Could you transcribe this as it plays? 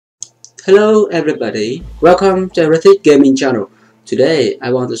Hello everybody, welcome to Everything Gaming channel. Today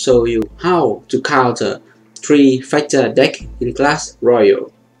I want to show you how to counter 3-factor deck in Clash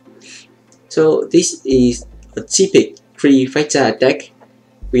Royale. So this is a typical 3-factor deck.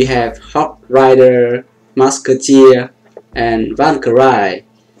 We have Hawk Rider, Musketeer and Valkyrie.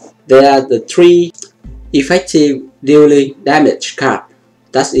 They are the 3 effective dealing damage cards.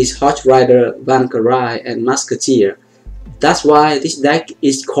 That is Hawk Rider, Valkyrie and Musketeer. That's why this deck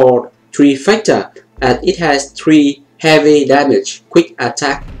is called 3-factor, and it has 3 heavy damage quick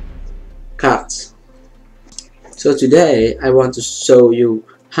attack cards. So today I want to show you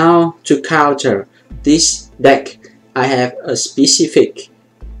how to counter this deck. I have a specific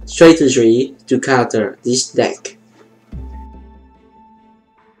strategy to counter this deck.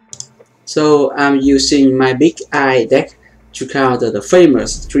 So I'm using my BigEye deck to counter the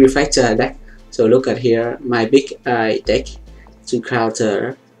famous 3-factor deck. So look at here, my BigEye deck to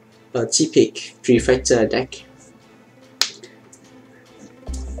counter a typical 3-factor deck.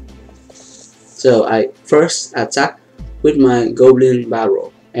 So I first attack with my Goblin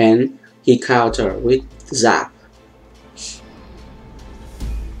Barrel and he counter with Zap.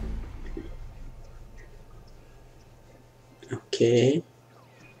 Okay,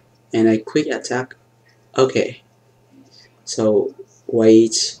 and I quick attack. Okay, so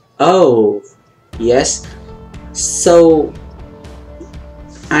wait. Oh yes, so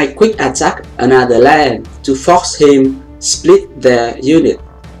I quick attack another land to force him split their unit.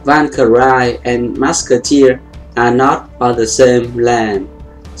 Valkyrie and Musketeer are not on the same land.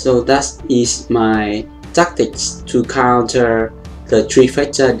 So that is my tactics to counter the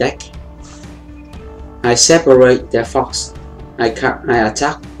 3-factor deck. I separate their fox. I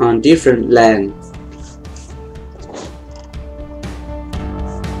attack on different land.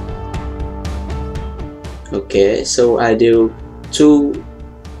 Okay, so I do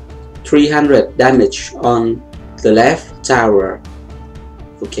 300 damage on the left tower.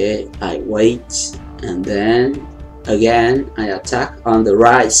 Okay, I wait and then again I attack on the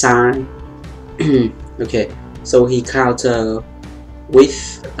right side. Okay, so he counter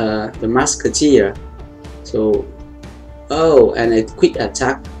with the Musketeer. So and a quick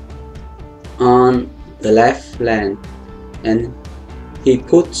attack on the left land, and he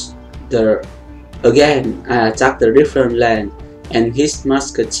puts the again I attack the different land, and his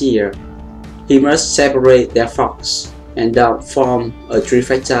Musketeer, he must separate their fox and don't form a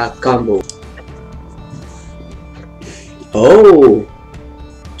 3-factor combo. Oh,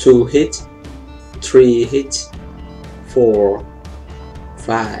 2 hit, 3 hit, 4,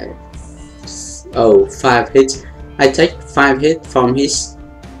 5. Oh, 5 hit. I take 5 hit from his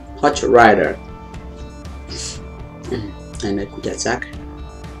Hot Rider, and I could attack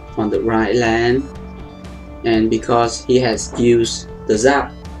on the right land. And because he has used the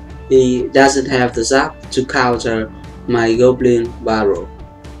Zap, he doesn't have the Zap to counter my Goblin Barrel.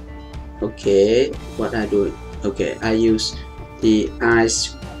 Okay, what I do? Okay, I use the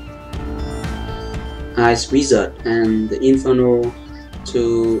Ice Wizard and the Inferno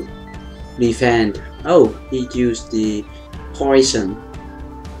to defend. Oh, he used the poison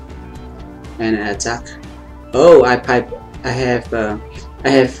and I attack. Oh, I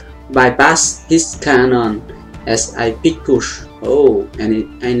have bypassed his cannon as I pick push. Oh,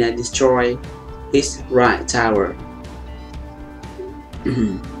 and I destroy his right tower.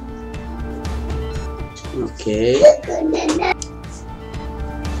 Okay.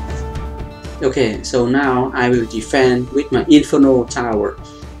 Okay, so now I will defend with my Inferno Tower.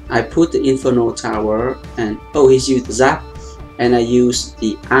 I put the Inferno Tower and oh, he's used Zap, and I use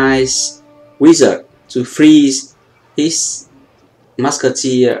the Ice Wizard to freeze his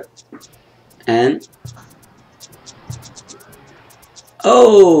Musketeer. And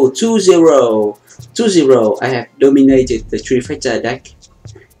oh, 2-0, 2-0. I have dominated the 3-factor deck.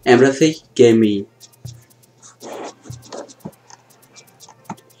 Everything gaming.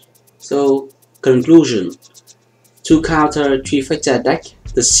 So conclusion: to counter 3-factor deck,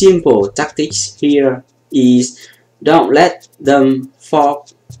 the simple tactics here is don't let them form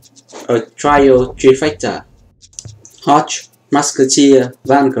a trio 3-factor. Hawk, Musketeer,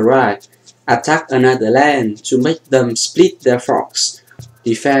 Valkyrie. Attack another land to make them split their fox.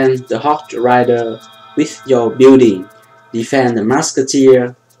 Defend the Hawk Rider with your building. Defend the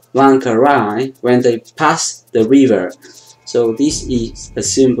Musketeer, Valkyrie when they pass the river. So this is a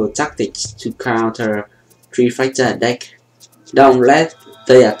simple tactics to counter 3-factor deck. Don't let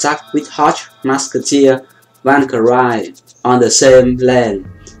they attack with Hawk, Musketeer, Valkyrie on the same land,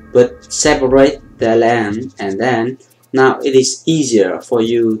 but separate their land, and then now it is easier for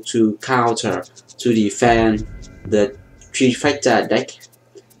you to counter, to defend the 3-factor deck.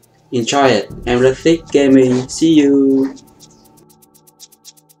 Enjoy it. I'm Rafiq Gaming. See you.